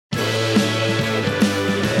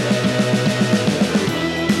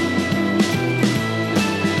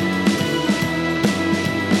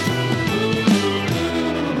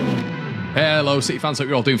Hello, City fans. Hope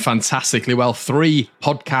you're all doing fantastically well. 3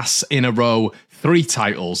 podcasts in a row, 3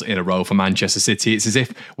 titles in a row for Manchester City. It's as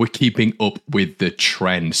if we're keeping up with the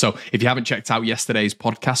trend. So if you haven't checked out yesterday's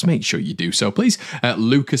podcast, make sure you do so, please.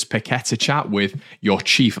 Lucas Paqueta chat with your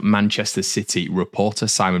chief Manchester City reporter,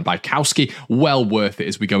 Simon Bajkowski. Well worth it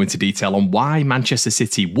as we go into detail on why Manchester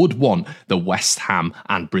City would want the West Ham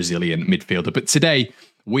and Brazilian midfielder. But today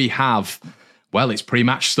we have, well, it's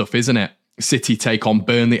pre-match stuff, isn't it? City take on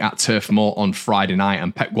Burnley at Turf Moor on Friday night,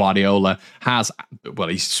 and Pep Guardiola has, well,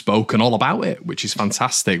 he's spoken all about it, which is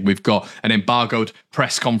fantastic. We've got an embargoed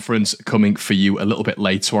press conference coming for you a little bit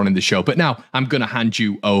later on in the show. But now I'm going to hand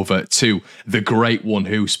you over to the great one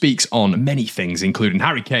who speaks on many things, including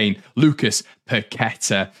Harry Kane, Lucas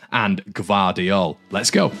Paqueta, and Gvardiol. Let's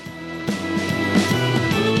go.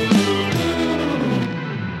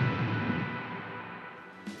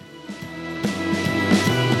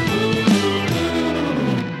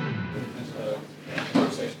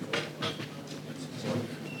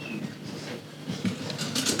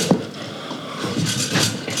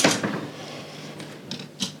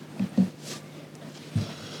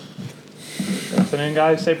 Afternoon,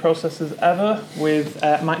 guys. Same process as ever with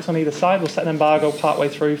mics on either side. We'll set an embargo partway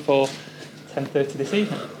through for 10:30 this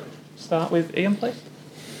evening. Start with Ian, please.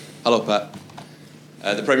 Hello, Pat.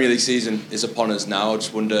 The Premier League season is upon us now. I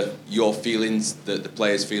just wonder your feelings, the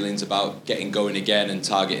players' feelings about getting going again and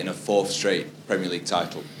targeting a 4th straight Premier League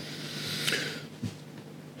title.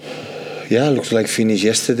 Yeah, looks like finished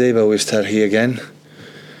yesterday, but we start here again.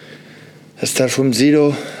 I start from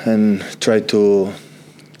zero and try to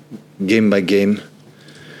game by game.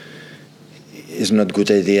 It's not a good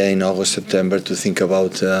idea in August, September to think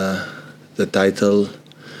about the title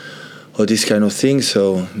or this kind of thing.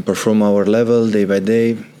 So perform our level day by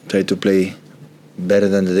day, try to play better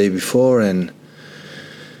than the day before, and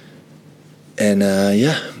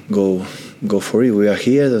go for it. We are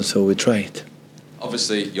here, and so we try it.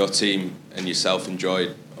 Obviously, your team and yourself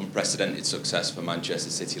enjoyed unprecedented success for Manchester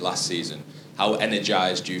City last season. How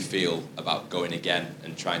energised do you feel about going again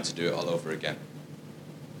and trying to do it all over again?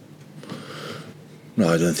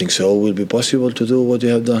 No, I don't think so. It will be possible to do what we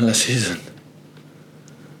have done last season.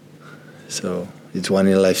 So it's one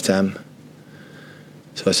in a lifetime.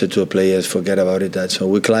 So I said to the players, forget about it. So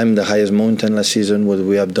we climbed the highest mountain last season, what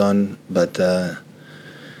we have done. But the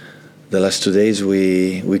last 2 days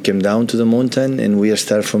we came down to the mountain, and we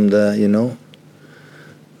start from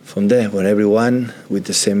from there, when everyone with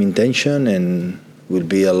the same intention, and will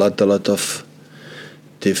be a lot of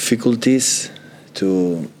difficulties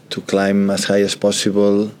to climb as high as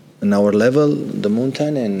possible in our level, the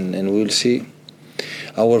mountain, and we'll see.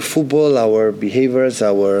 Our football, our behaviors,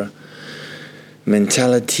 our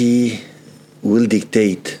mentality will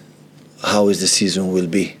dictate how is the season will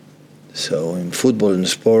be. So in football and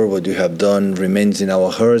sport, what you have done remains in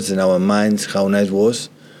our hearts and our minds, how nice it was,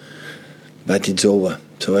 but it's over.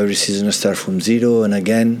 So every season starts from zero and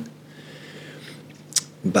again.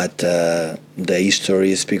 But the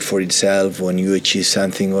history speaks for itself. When you achieve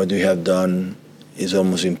something what you have done, it's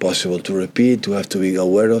almost impossible to repeat. We have to be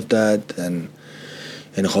aware of that, and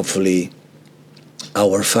hopefully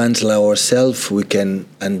our fans like ourselves, we can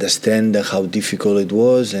understand how difficult it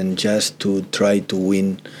was, and just to try to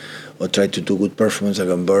win or try to do good performance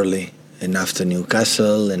against Burnley, and after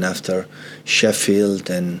Newcastle, and after Sheffield,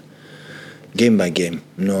 and game by game,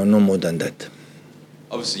 no more than that.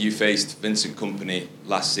 Obviously, you faced Vincent Kompany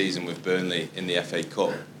last season with Burnley in the FA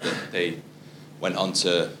Cup. They went on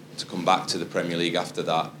to come back to the Premier League after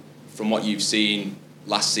that. From what you've seen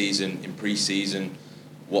last season, in pre-season,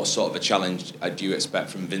 what sort of a challenge do you expect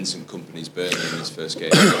from Vincent Kompany's Burnley in his first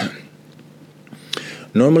game?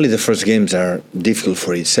 Normally, the first games are difficult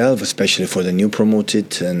for itself, especially for the new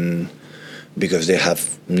promoted, and because they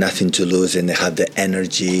have nothing to lose and they have the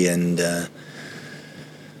energy and the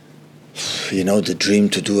dream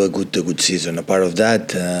to do a good season. A part of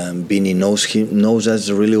that, Bini knows us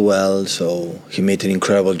really well, so he made an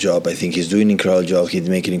incredible job. I think he's doing an incredible job. He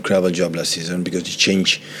made an incredible job last season because he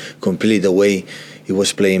changed completely the way he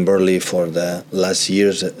was playing Burnley for the last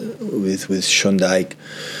years with Sean Dyche,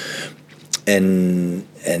 and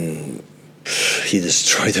he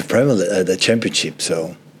destroyed the Championship.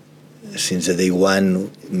 So since the day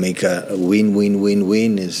one, make a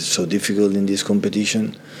win is so difficult in this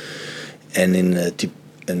competition. And in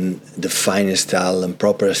the finest style and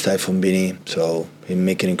proper style from Bini, so he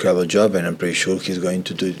make an incredible job, and I'm pretty sure he's going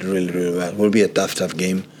to do it really, really well. It will be a tough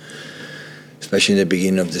game, especially in the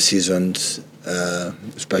beginning of the seasons,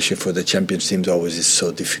 especially for the Champions teams. Always is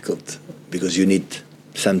so difficult because you need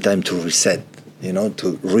some time to reset,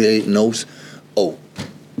 to really know,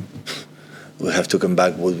 we have to come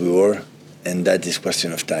back what we were, and that is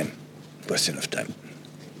question of time. Question of time.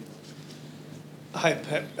 Hi,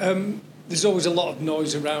 Pep. There's always a lot of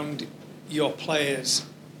noise around your players.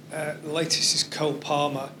 The latest is Cole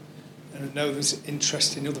Palmer, and I know there's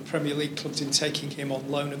interest in other Premier League clubs in taking him on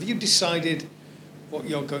loan. Have you decided what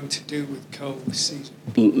you're going to do with Cole this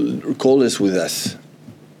season? Cole is with us.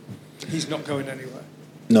 He's not going anywhere?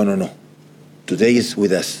 No. Today is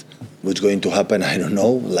with us. What's going to happen, I don't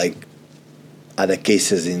know. Like other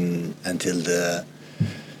cases until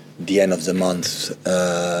the end of the month.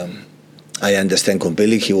 I understand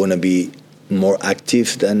completely. He want to be more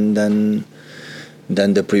active than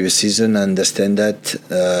the previous season. I understand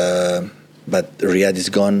that. But Riyadh is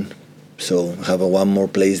gone, so have one more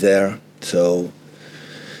place there. So,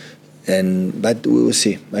 but we will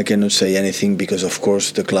see. I cannot say anything because, of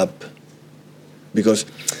course, the club. Because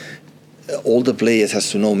all the players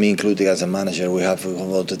has to know, me included as a manager, we have a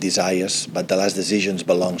lot of desires, but the last decisions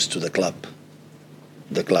belongs to the club.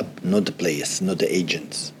 The club, not the players, not the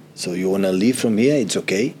agents. So you want to leave from here, it's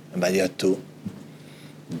okay, but you have to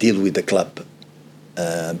deal with the club.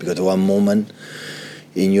 Because at one moment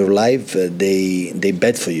in your life, they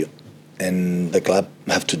bet for you. And the club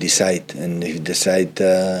have to decide. And if decide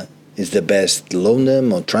it's the best, loan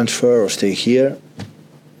them or transfer or stay here,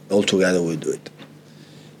 all together we do it.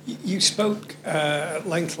 You spoke at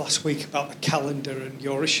length last week about the calendar and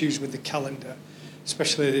your issues with the calendar,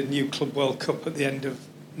 especially the new Club World Cup at the end of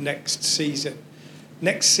next season.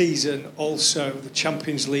 Next season, also, the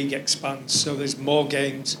Champions League expands, so there's more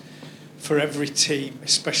games for every team,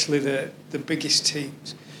 especially the biggest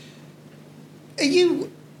teams. Are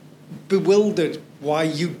you bewildered why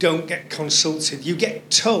you don't get consulted? You get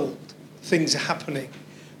told things are happening,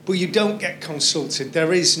 but you don't get consulted.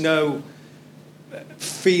 There is no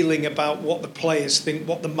feeling about what the players think,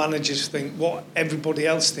 what the managers think, what everybody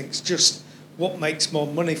else thinks, just what makes more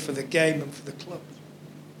money for the game and for the club.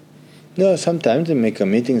 No, sometimes they make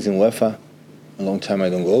meetings in UEFA. A long time I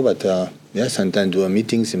don't go, but sometimes do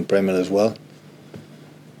meetings in Premier as well.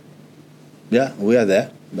 Yeah, we are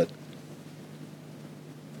there, but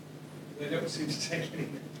They don't seem to take any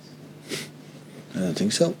notice. I don't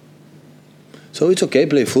think so. So it's okay,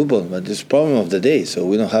 play football, but it's problem of the day. So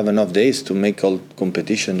we don't have enough days to make all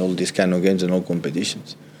competition, all these kind of games and all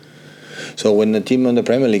competitions. So when the team on the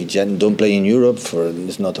Premier League don't play in Europe,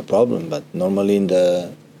 it's not a problem. But normally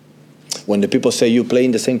when the people say you play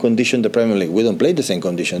in the same condition the Premier League, we don't play the same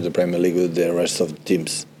condition the Premier League with the rest of the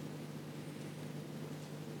teams.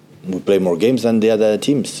 We play more games than the other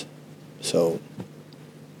teams. So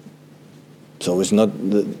it's not.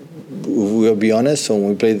 We'll be honest. So when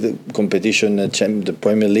we play the competition, the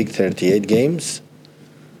Premier League, 38 games,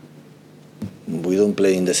 we don't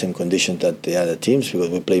play in the same conditions that the other teams because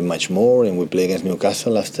we play much more, and we play against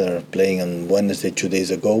Newcastle after playing on Wednesday 2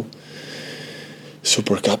 days ago.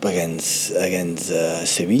 Super Cup against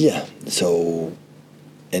Sevilla. So,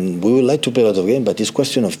 and we would like to play a lot of games, but it's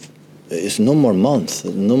question of it's no more months,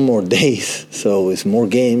 no more days. So it's more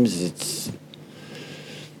games.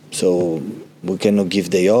 So we cannot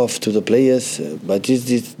give day off to the players. But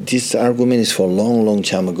this argument is for a long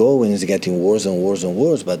time ago, and it's getting worse and worse and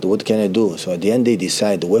worse. But what can I do? So at the end they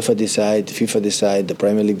decide. The UEFA decide, FIFA decide, the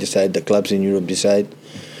Premier League decide, the clubs in Europe decide,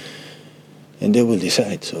 and they will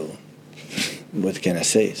decide. So what can I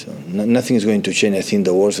say? So nothing is going to change. I think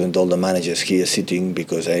the worst with all the managers here sitting,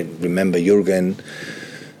 because I remember Jurgen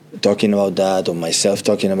talking about that, or myself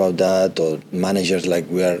talking about that, or managers like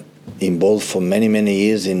we are involved for many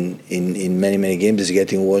years in many games. It's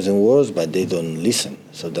getting worse and worse, but they don't listen.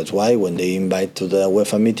 So that's why when they invite to the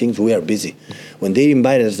UEFA meetings, we are busy. When they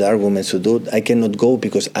invite us the arguments to do it, I cannot go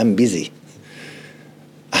because I'm busy.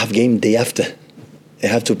 I have game day after. I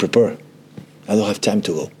have to prepare. I don't have time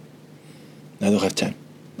to go. I don't have time.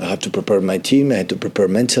 I have to prepare my team. I have to prepare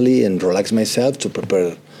mentally and relax myself to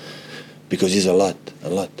prepare, because it's a lot.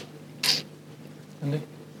 Andy?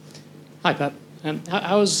 Hi, Pep.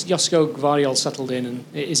 How has Josko Gvardiol settled in, and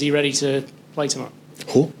is he ready to play tomorrow?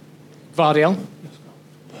 Who? Gvardiol.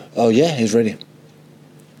 Oh, yeah, he's ready.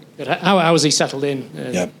 Good. How has he settled in?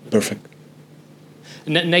 Yeah, perfect.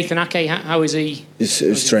 Nathan Ake, how is he?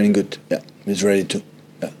 He's training good. Yeah, he's ready to.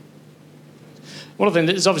 Yeah. One of the things,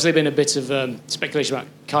 there's obviously been a bit of speculation about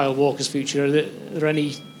Kyle Walker's future. Are there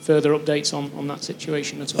any further updates on that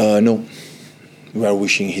situation at all? No. We are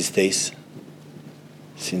wishing he stays.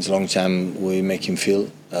 Since a long time we make him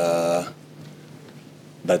feel, but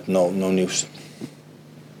no news.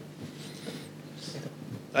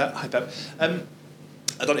 Hi, Pep. I don't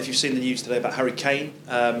know if you've seen the news today about Harry Kane.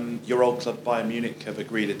 Your old club, Bayern Munich, have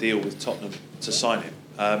agreed a deal with Tottenham to sign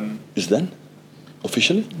him. Is done?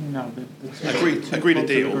 Officially? No, Agreed a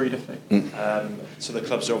deal. Agreed a fee. So the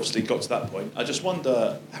clubs have obviously got to that point. I just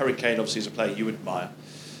wonder, Harry Kane obviously is a player you admire.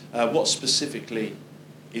 What specifically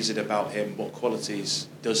is it about him? What qualities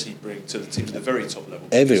does he bring to the team at the very top level?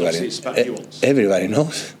 Everybody, It's about nuance. everybody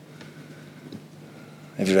knows.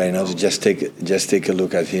 Everybody knows. Just take a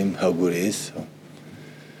look at him, how good he is. So.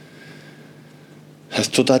 Has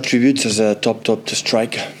total attributes as a top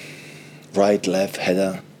striker. Right, left,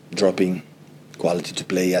 header, dropping, quality to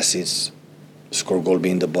play, assists, score goal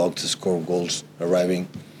being in the box, score goals arriving.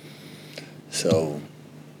 So,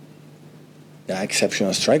 yeah,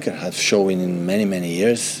 exceptional striker. Have shown in many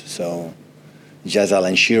years. So, just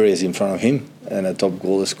Alan Shearer is in front of him and a top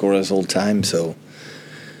goal scorer all time. So,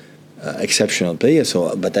 exceptional player.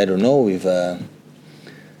 So, but I don't know if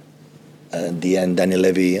at the end Daniel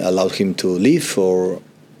Levy allowed him to leave or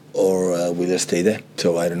will he stay there.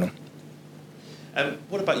 So I don't know.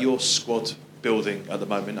 What about your squad building at the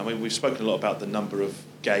moment? I mean, we've spoken a lot about the number of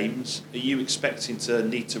games. Are you expecting to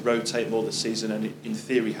need to rotate more this season and, in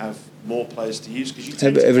theory, have more players to use? Because you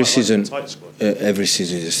tend to every quite season, like a tight squad. Every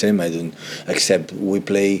season is the same. I don't, except we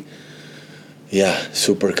play,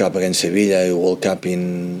 Super Cup against Sevilla, World Cup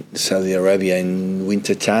in Saudi Arabia in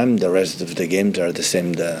winter time. The rest of the games are the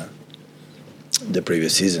same the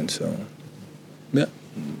previous season. So, yeah,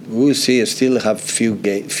 we'll see. I still have few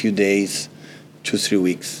days, 2-3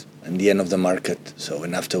 weeks, and the end of the market. So,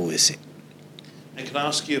 and after we'll see. And can I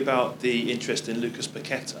ask you about the interest in Lucas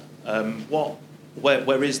Paqueta?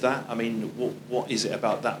 Where is that? I mean, what is it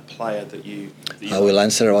about that player that you I will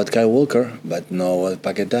answer about Kyle Walker, but no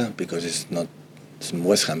Paqueta, because it's a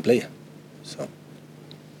West Ham player. So.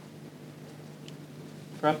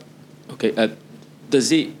 Brad? Okay. Does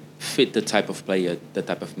he fit the type of player, the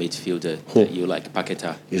type of midfielder that you like,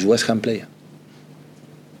 Paqueta? He's West Ham player.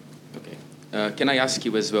 Okay. Can I ask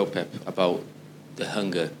you as well, Pep, about the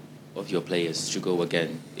hunger of your players to go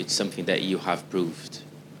again? It's something that you have proved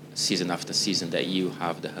season after season, that you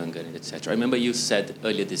have the hunger and etc. I remember you said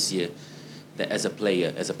earlier this year that as a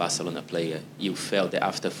player, as a Barcelona player, you felt that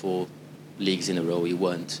after 4 leagues in a row you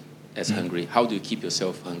weren't as hungry. How do you keep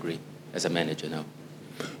yourself hungry as a manager now?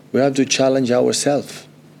 We have to challenge ourselves.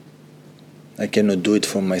 I cannot do it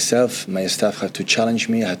for myself. My staff have to challenge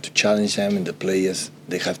me. I have to challenge them, and the players,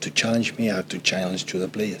 they have to challenge me. I have to challenge to the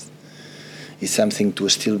players. It's something to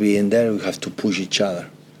still be in there. We have to push each other.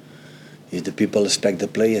 If the people expect the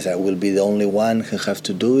players, I will be the only one who have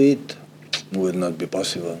to do it. It will not be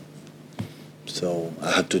possible. So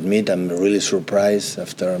I have to admit, I'm really surprised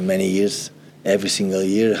after many years. Every single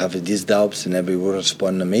year, I have these doubts, and everyone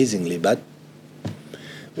respond amazingly. But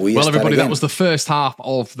well, everybody, that was the first half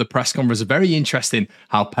of the press conference. Very interesting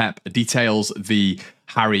how Pep details the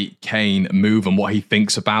Harry Kane move and what he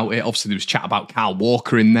thinks about it. Obviously, there was chat about Kyle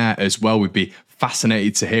Walker in there as well. We'd be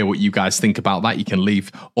fascinated to hear what you guys think about that. You can leave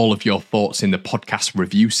all of your thoughts in the podcast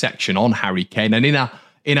review section on Harry Kane and in our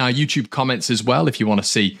YouTube comments as well, if you want to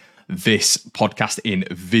see this podcast in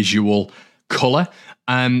visual colour.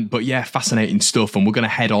 But yeah, fascinating stuff. And we're going to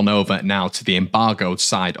head on over now to the embargoed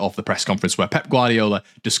side of the press conference where Pep Guardiola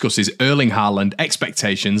discusses Erling Haaland,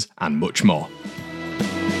 expectations, and much more.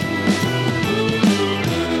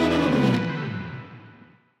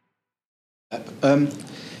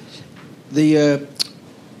 The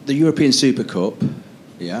European Super Cup,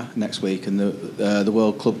 next week, and the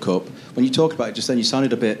World Club Cup. When you talked about it just then, you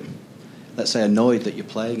sounded a bit, let's say, annoyed that you're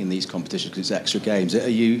playing in these competitions because it's extra games.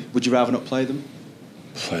 Would you rather not play them?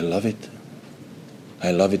 I love it.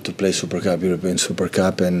 I love it to play Super Cup, European Super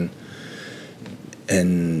Cup, and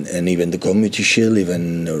even the Community Shield.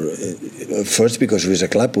 Even first, because we as a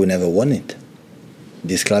club, we never won it.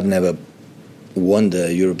 This club never won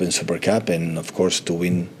the European Super Cup, and of course, to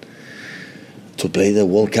play the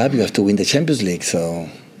World Cup, you have to win the Champions League. So,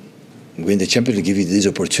 win the Champions League give you this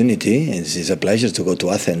opportunity. It's a pleasure to go to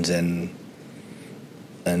Athens and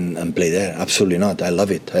play there. Absolutely not. I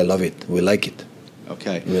love it. We like it.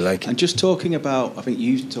 Okay. We like it. And just talking about, I think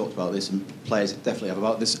you've talked about this, and players definitely have,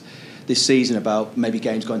 about this season, about maybe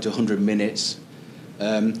games going to 100 minutes.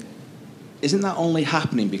 Isn't that only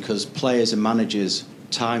happening because players and managers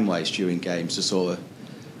time waste during games to sort of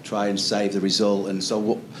try and save the result? And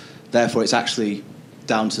so therefore it's actually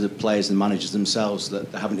down to the players and managers themselves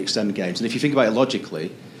that they haven't extended games. And if you think about it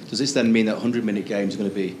logically, does this then mean that 100-minute games are going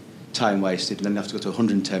to be time wasted and then have to go to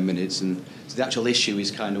 110 minutes? And so the actual issue is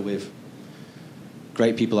kind of with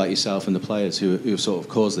great people like yourself and the players who have sort of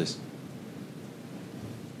caused this.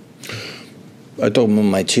 I talk about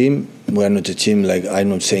my team. we're not a team like, I'm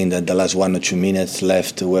not saying that the last 1 or 2 minutes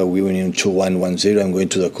left where we win 2-1, 1-0, I'm going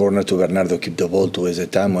to the corner to Bernardo, keep the ball to waste the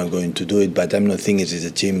time, I'm going to do it, but I'm not thinking it's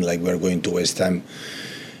a team like we're going to waste time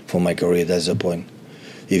for my career. That's the point.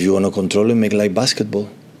 If you want to control it, make like basketball.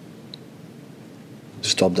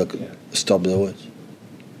 Stop the watch.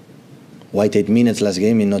 Why 8 minutes last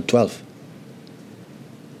game and not 12?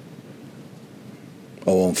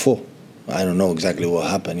 Or on 4? I don't know exactly what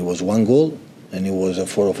happened. It was 1 goal and it was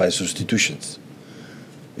 4 or 5 substitutions.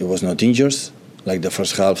 It was not injuries like the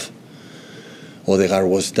first half. Odegaard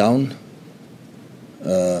was down.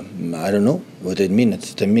 I don't know. With 8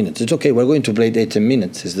 minutes, 10 minutes. It's okay. We're going to play 10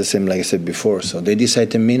 minutes. It's the same like I said before. So they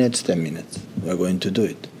decide 10 minutes, 10 minutes. We're going to do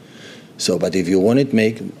it. So, but if you want it,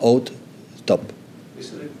 make out, stop.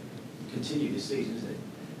 It's going to continue this season, isn't it?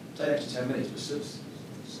 Take extra 10 minutes,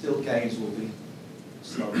 but still games will be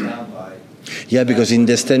slowed down by. Yeah, because in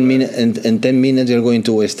this 10 minutes and 10 minutes you're going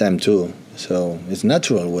to waste time too. So it's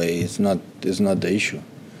natural way. It's not the issue.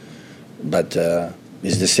 But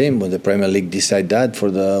it's the same when the Premier League decide that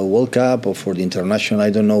for the World Cup or for the international.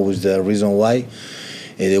 I don't know what's the reason why.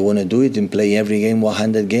 They want to do it and play every game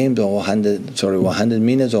 100 games or 100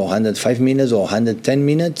 minutes or 105 minutes or 110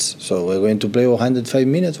 minutes. So we're going to play 105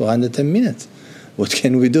 minutes or 110 minutes. What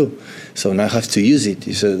can we do? So now I have to use it.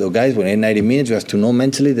 So the guys, when in 90 minutes, you have to know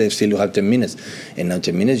mentally that still you have 10 minutes. And now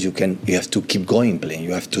 10 minutes, you have to keep going playing.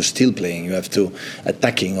 You have to still playing. You have to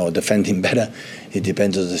attacking or defending better. It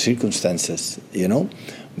depends on the circumstances,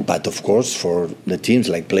 But of course, for the teams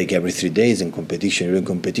like play every 3 days in competition, during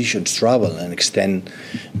competitions, travel and extend,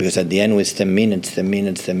 because at the end with 10 minutes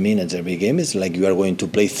every game, it's like you are going to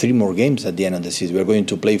play 3 more games at the end of the season. We are going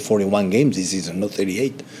to play 41 games this season, not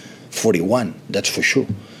 38, 41. That's for sure.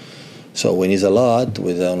 So when it's a lot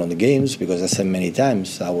with all of the games, because I said many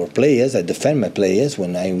times, our players, I defend my players.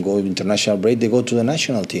 When I go international break, they go to the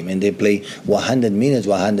national team and they play 100 minutes.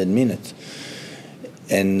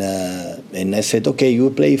 And I said, okay, you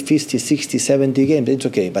play 50, 60, 70 games, it's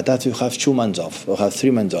okay. But after you have 2 months off, or have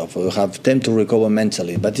 3 months off, or you have time to recover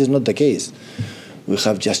mentally. But it's not the case. We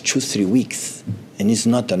have just 2-3 weeks, and it's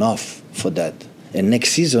not enough for that. And next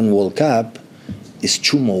season, World Cup, is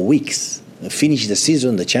 2 more weeks. Finish the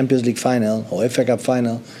season, the Champions League final, or FA Cup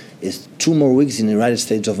final, is 2 more weeks in the United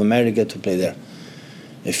States of America to play there.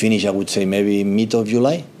 They finish, I would say, maybe mid of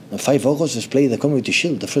July. 5 August is play the Community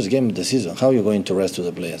Shield, the first game of the season. How are you going to rest to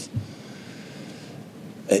the players?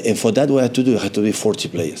 And for that, we have to do, it had to be 40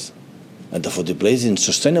 players. And the 40 players is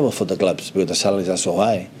unsustainable for the clubs because the salaries are so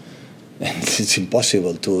high. And it's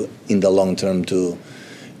impossible to, in the long term, to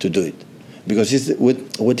do it. Because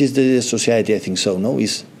what is the society, I think so, no?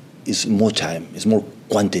 Is more time, it's more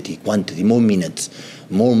quantity, more minutes,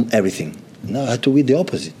 more everything. No, it had to be the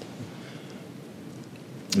opposite.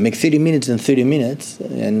 Make 30 minutes and 30 minutes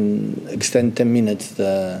and extend 10 minutes.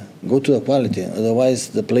 Go to the quality. Otherwise,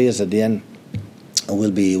 the players at the end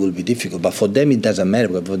will be difficult. But for them, it doesn't matter.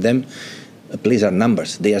 But for them, players are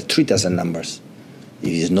numbers. They are treated as numbers. If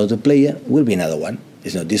it's not a player, will be another one. If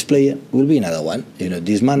it's not this player, will be another one. If not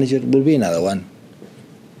this manager, will be another one.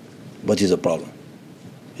 What is the problem?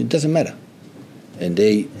 It doesn't matter. And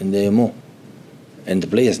they are more. And the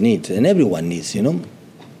players need, and everyone needs,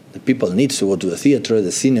 The people need to go to the theater,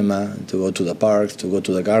 the cinema, to go to the parks, to go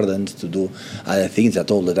to the gardens, to do other things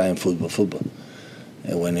that all the time football.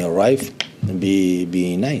 And when you arrive,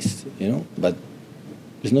 be nice, But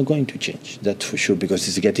it's not going to change, that's for sure, because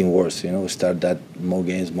it's getting worse, We start that more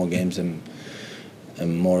games, and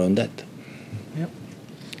more on that. Yep.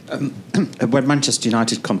 When Manchester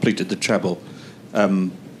United completed the treble,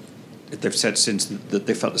 they've said since that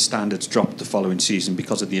they felt the standards dropped the following season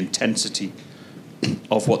because of the intensity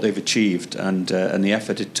of what they've achieved and the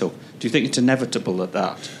effort it took. Do you think it's inevitable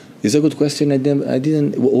that? It's a good question. I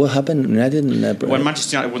didn't. What happened? When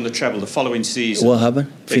Manchester United won the treble the following season, what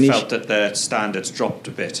happened? They felt that their standards dropped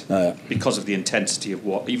a bit because of the intensity of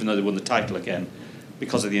what, even though they won the title again,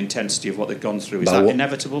 because of the intensity of what they've gone through. Is that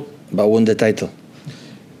inevitable? But won the title.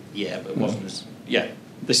 Yeah, but it wasn't as... Yeah,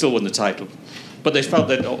 they still won the title. But they felt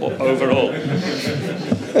that overall...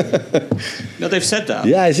 No, they've said that.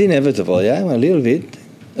 Yeah, it's inevitable, yeah, a little bit.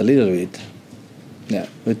 Yeah,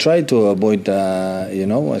 we try to avoid,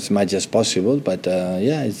 as much as possible, but,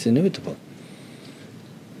 it's inevitable.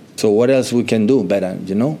 So what else we can do better,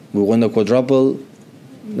 We won the quadruple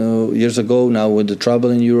years ago, now with the treble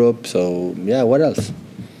in Europe, so, what else?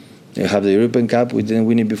 You have the European Cup, we didn't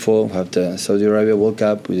win it before. We have the Saudi Arabia World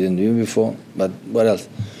Cup, we didn't win it before. But what else?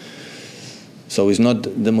 So it's not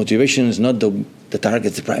the motivation is not the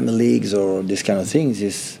targets, the Premier Leagues or these kind of things.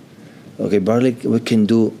 It's okay, barely we can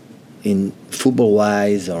do in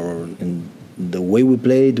football-wise or in the way we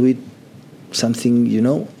play, do it something,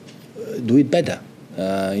 do it better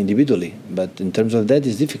individually. But in terms of that,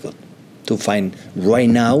 it's difficult to find right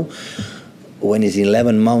now when it's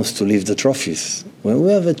 11 months to lift the trophies. When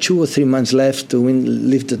we have 2 or 3 months left to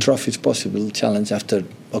lift the trophies, possible challenge after,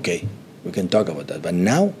 okay, we can talk about that. But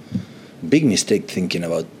now, big mistake thinking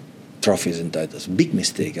about trophies and titles. Big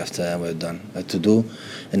mistake after we're done. To do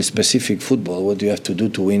in specific football, what do you have to do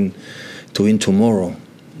to win tomorrow?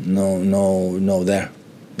 No there.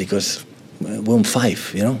 Because we won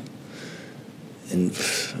 5, And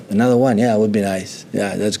another one, it would be nice.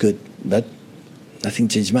 Yeah, that's good. But nothing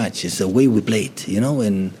changed much. It's the way we play it,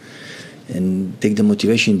 and take the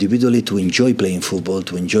motivation individually to enjoy playing football,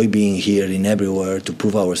 to enjoy being here in everywhere, to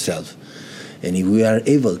prove ourselves. And if we are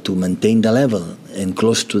able to maintain the level and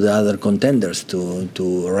close to the other contenders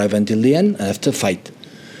to arrive until the end, I have to fight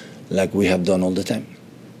like we have done all the time.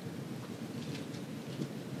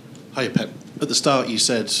 Hi, Pep. At the start, you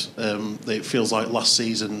said that it feels like last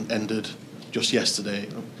season ended just yesterday.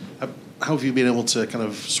 How have you been able to kind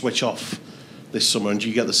of switch off this summer? And do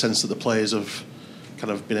you get the sense that the players have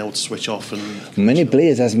kind of been able to switch off? And many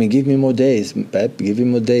players ask me, give me more days, Pep, give me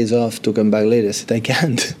more days off to come back later. I said, I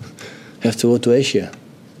can't. I have to go to Asia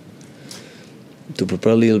to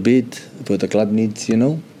prepare a little bit, but the club needs,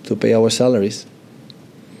 to pay our salaries.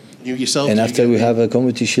 You yourself? And after we have a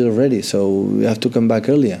community shield ready, so we have to come back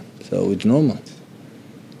earlier. So it's normal.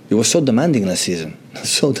 It was so demanding last season,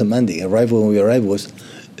 so demanding. When we arrived was,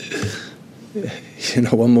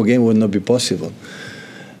 one more game would not be possible.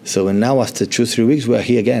 So and now after 2-3 weeks we are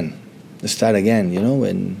here again, start again,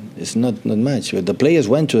 and it's not much. But the players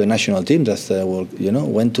went to the national teams after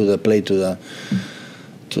went to the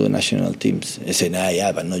national teams. They said,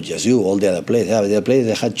 but not just you, all the other players. Yeah, the other players,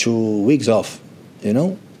 they had 2 weeks off,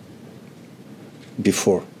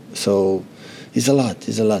 before. So it's a lot.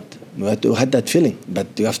 We had that feeling,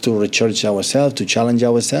 but you have to recharge ourselves, to challenge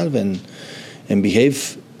ourselves and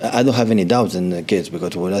behave. I don't have any doubts in the kids,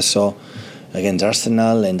 because what I saw against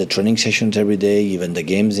Arsenal and the training sessions every day, even the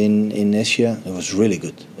games in Asia, it was really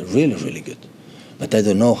good, really, really good. But I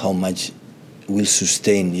don't know how much will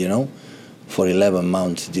sustain, for 11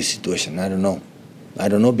 months this situation. I don't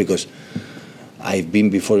know because I've been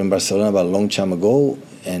before in Barcelona, but a long time ago,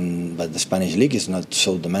 but the Spanish league is not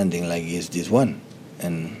so demanding like is this one,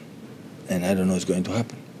 and I don't know what's going to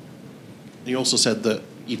happen. You also said that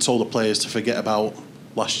you told the players to forget about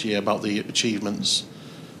last year, about the achievements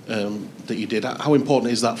that you did. How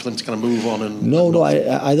important is that for them to kind of move on?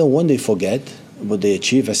 I don't want them to forget what they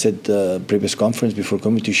achieved. I said previous conference before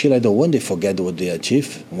coming to Chile, I don't want them to forget what they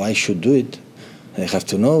achieved. Why should do it? They have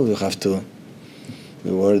to know.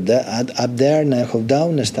 We were up there, now go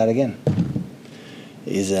down and start again.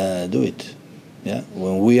 Do it. Yeah.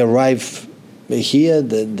 When we arrived here,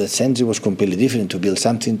 the sense was completely different, to build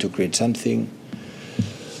something, to create something.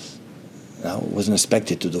 Now, wasn't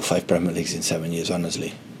expected to do 5 Premier Leagues in 7 years,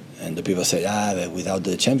 honestly. And the people say, but without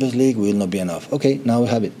the Champions League, we will not be enough. Okay, now we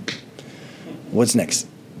have it. What's next?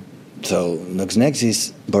 So next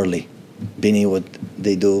is Burnley. Being what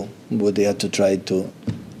they do, what they have to try to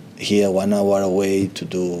here 1 hour away to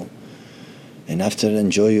do. And after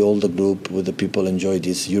enjoy all the group with the people, enjoy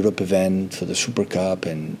this Europe event for the Super Cup,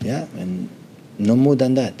 and no more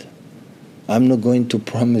than that. I'm not going to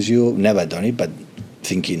promise you, never done it, but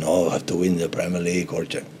thinking, I have to win the Premier League or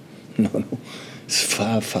no, it's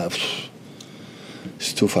far.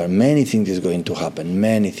 It's too far. Many things is going to happen.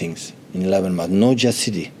 Many things in 11 months. Not just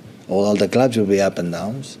City. All the clubs will be up and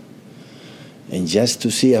downs. And just to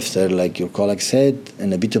see after, like your colleague said,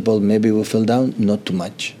 inevitable, maybe we fell down. Not too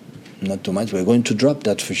much. We're going to drop,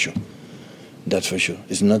 that's for sure.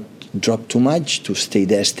 It's not drop too much, to stay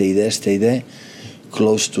there,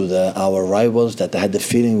 close to our rivals that I had the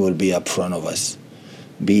feeling will be up front of us.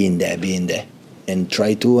 Being there. And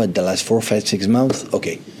try to, at the last 4, 5, 6 months,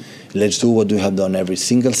 okay, let's do what we have done every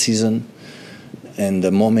single season. And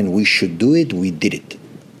the moment we should do it, we did it.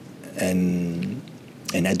 And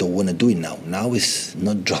I don't want to do it now. Now it's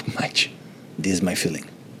not drop much. This is my feeling.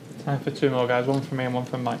 Time for 2 more, guys. One from me and one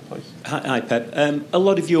from Mike, please. Hi, Pep. A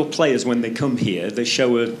lot of your players, when they come here, they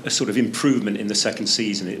show a sort of improvement in the second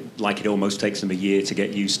season. It almost takes them a year to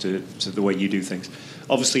get used to the way you do things.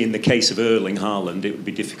 Obviously, in the case of Erling Haaland, it would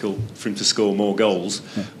be difficult for him to score more goals.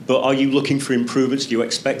 Yeah. But are you looking for improvements? Do you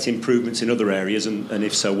expect improvements in other areas? And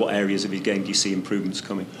if so, what areas of his game do you see improvements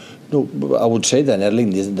coming? No, I would say that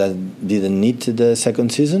Erling didn't need the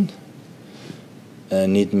second season.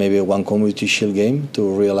 Need maybe 1 community shield game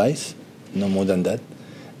to realize, no more than that.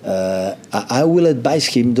 I will advise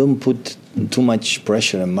him, don't put too much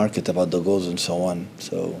pressure and market about the goals and so on.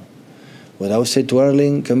 So what I would say to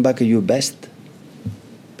Erling, come back at your best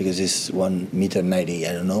because he's 1.90 meters.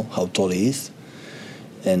 I don't know how tall he is.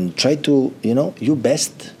 And try to, your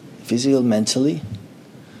best, physical, mentally.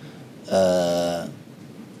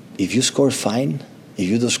 If you score, fine. If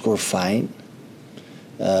you don't score, fine.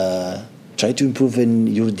 Try to improve in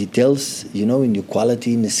your details, in your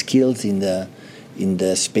quality, in the skills, in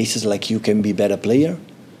the spaces like you can be better player.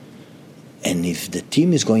 And if the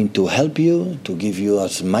team is going to help you, to give you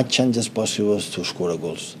as much chance as possible to score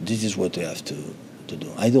goals, this is what you have to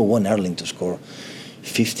do. I don't want Erling to score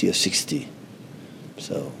 50 or 60.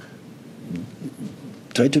 So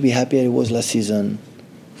try to be happy as it was last season,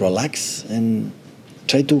 relax, and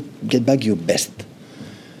try to get back your best.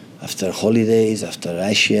 After holidays, after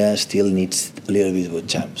Asia, still needs a little bit of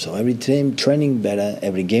time. So every time training better,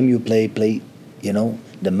 every game you play,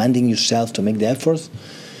 demanding yourself to make the efforts.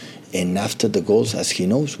 And after the goals, as he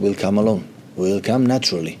knows, will come along. Will come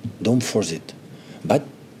naturally. Don't force it. But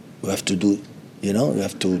we have to do, we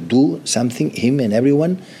have to do something, him and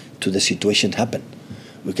everyone, to the situation happen.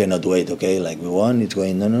 We cannot wait, okay, like we won, it's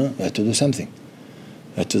going, no. We have to do something.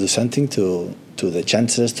 We have to do something to the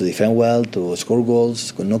chances, to defend well, to score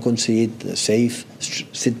goals, no concede, save,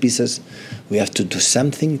 set pieces. We have to do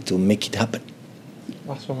something to make it happen.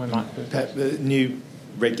 Last one we might do. Pep, the new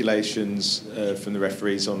regulations from the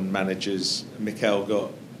referees on managers. Mikel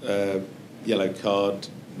got a yellow card,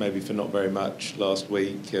 maybe for not very much last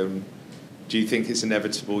week. Do you think it's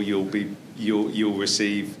inevitable you'll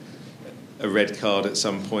receive a red card at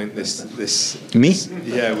some point? This me?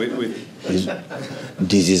 Yeah,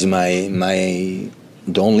 This is the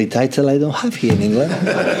only title I don't have here in England.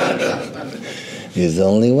 He's the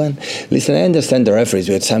only one. Listen, I understand the referees,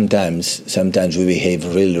 but sometimes we behave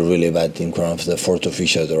really, really bad in front of the fourth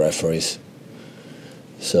official, the referees.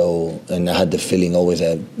 So, and I had the feeling always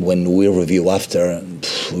that when we review after,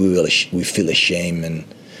 we feel ashamed.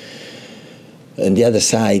 And the other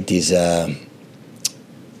side is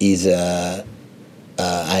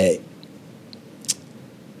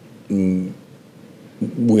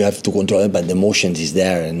we have to control it, but the emotions is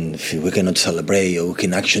there, and if we cannot celebrate, or we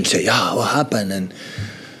can actually say, what happened? And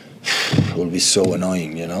it will be so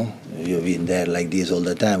annoying, You've been there like this all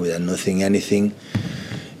the time without nothing, anything.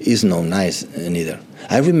 It's not nice neither.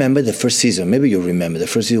 I remember the first season, maybe you remember, the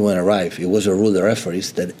first season when I arrived, it was a rule, the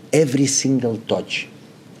referees, that every single touch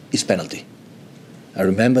is penalty. I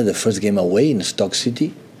remember the first game away in Stoke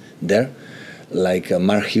City, there, like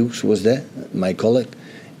Mark Hughes was there, my colleague,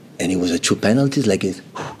 and it was 2 penalties, like a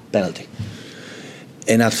penalty.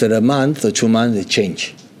 And after a month or 2 months, it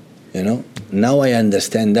changed, Now I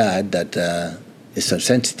understand that it's so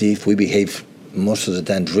sensitive. We behave most of the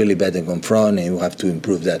time really bad in confront, and we have to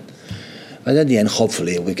improve that. But at the end,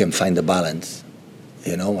 hopefully, we can find the balance,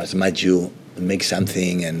 as much you make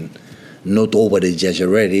something and not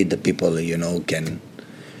over-exaggerate, the people, can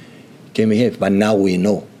behave. But now we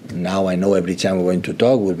know. Now I know every time we're going to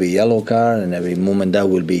talk will be yellow card, and every moment that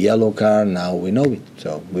will be yellow card. Now we know it.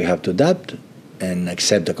 So we have to adapt and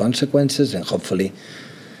accept the consequences, and hopefully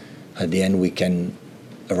at the end we can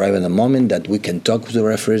arrive at a moment that we can talk with the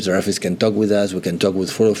referees can talk with us, we can talk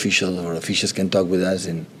with four officials, or officials can talk with us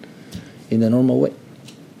in a normal way.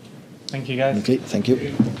 Thank you, guys. Okay, thank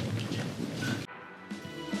you.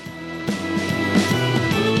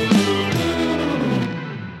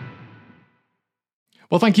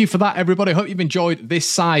 Well, thank you for that, everybody. I hope you've enjoyed this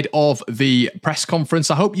side of the press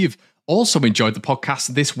conference. I hope you've also enjoyed the podcast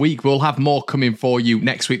this week. We'll have more coming for you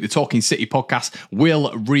next week. The Talking City podcast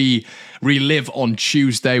will relive on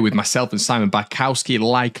Tuesday with myself and Simon Bakowski,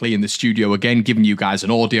 likely in the studio again, giving you guys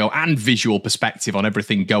an audio and visual perspective on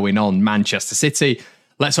everything going on Manchester City.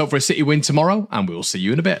 Let's hope for a City win tomorrow, and we'll see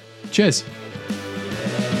you in a bit. Cheers.